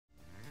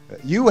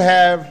You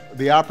have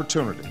the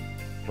opportunity,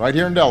 right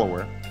here in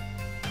Delaware,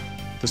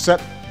 to set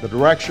the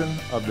direction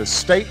of this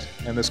state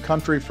and this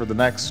country for the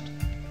next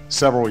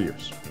several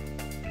years.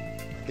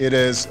 It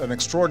is an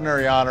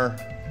extraordinary honor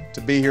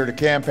to be here to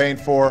campaign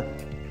for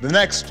the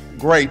next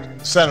great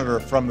senator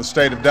from the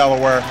state of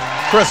Delaware,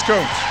 Chris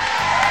Coons.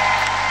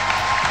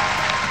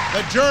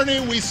 The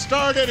journey we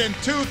started in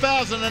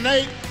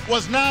 2008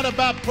 was not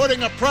about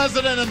putting a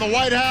president in the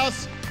White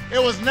House.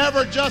 It was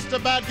never just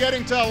about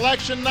getting to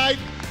election night.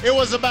 It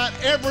was about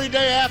every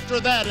day after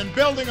that and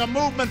building a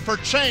movement for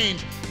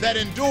change that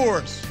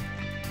endures.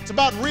 It's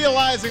about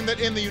realizing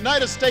that in the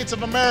United States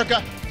of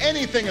America,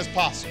 anything is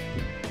possible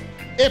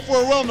if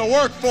we're willing to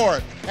work for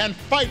it and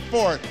fight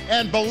for it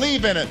and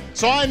believe in it.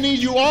 So I need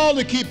you all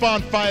to keep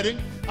on fighting.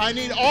 I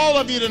need all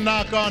of you to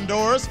knock on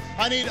doors.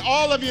 I need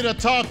all of you to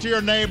talk to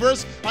your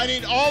neighbors. I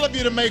need all of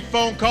you to make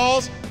phone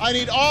calls. I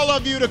need all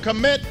of you to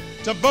commit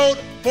to vote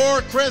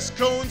for Chris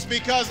Coons,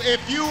 because if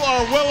you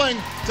are willing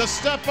to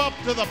step up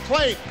to the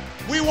plate,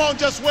 we won't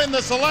just win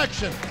this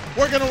election.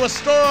 We're going to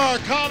restore our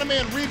economy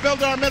and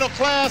rebuild our middle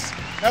class,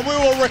 and we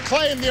will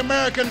reclaim the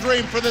American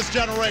dream for this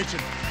generation.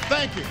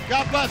 Thank you.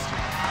 God bless you.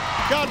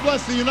 God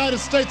bless the United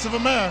States of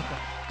America.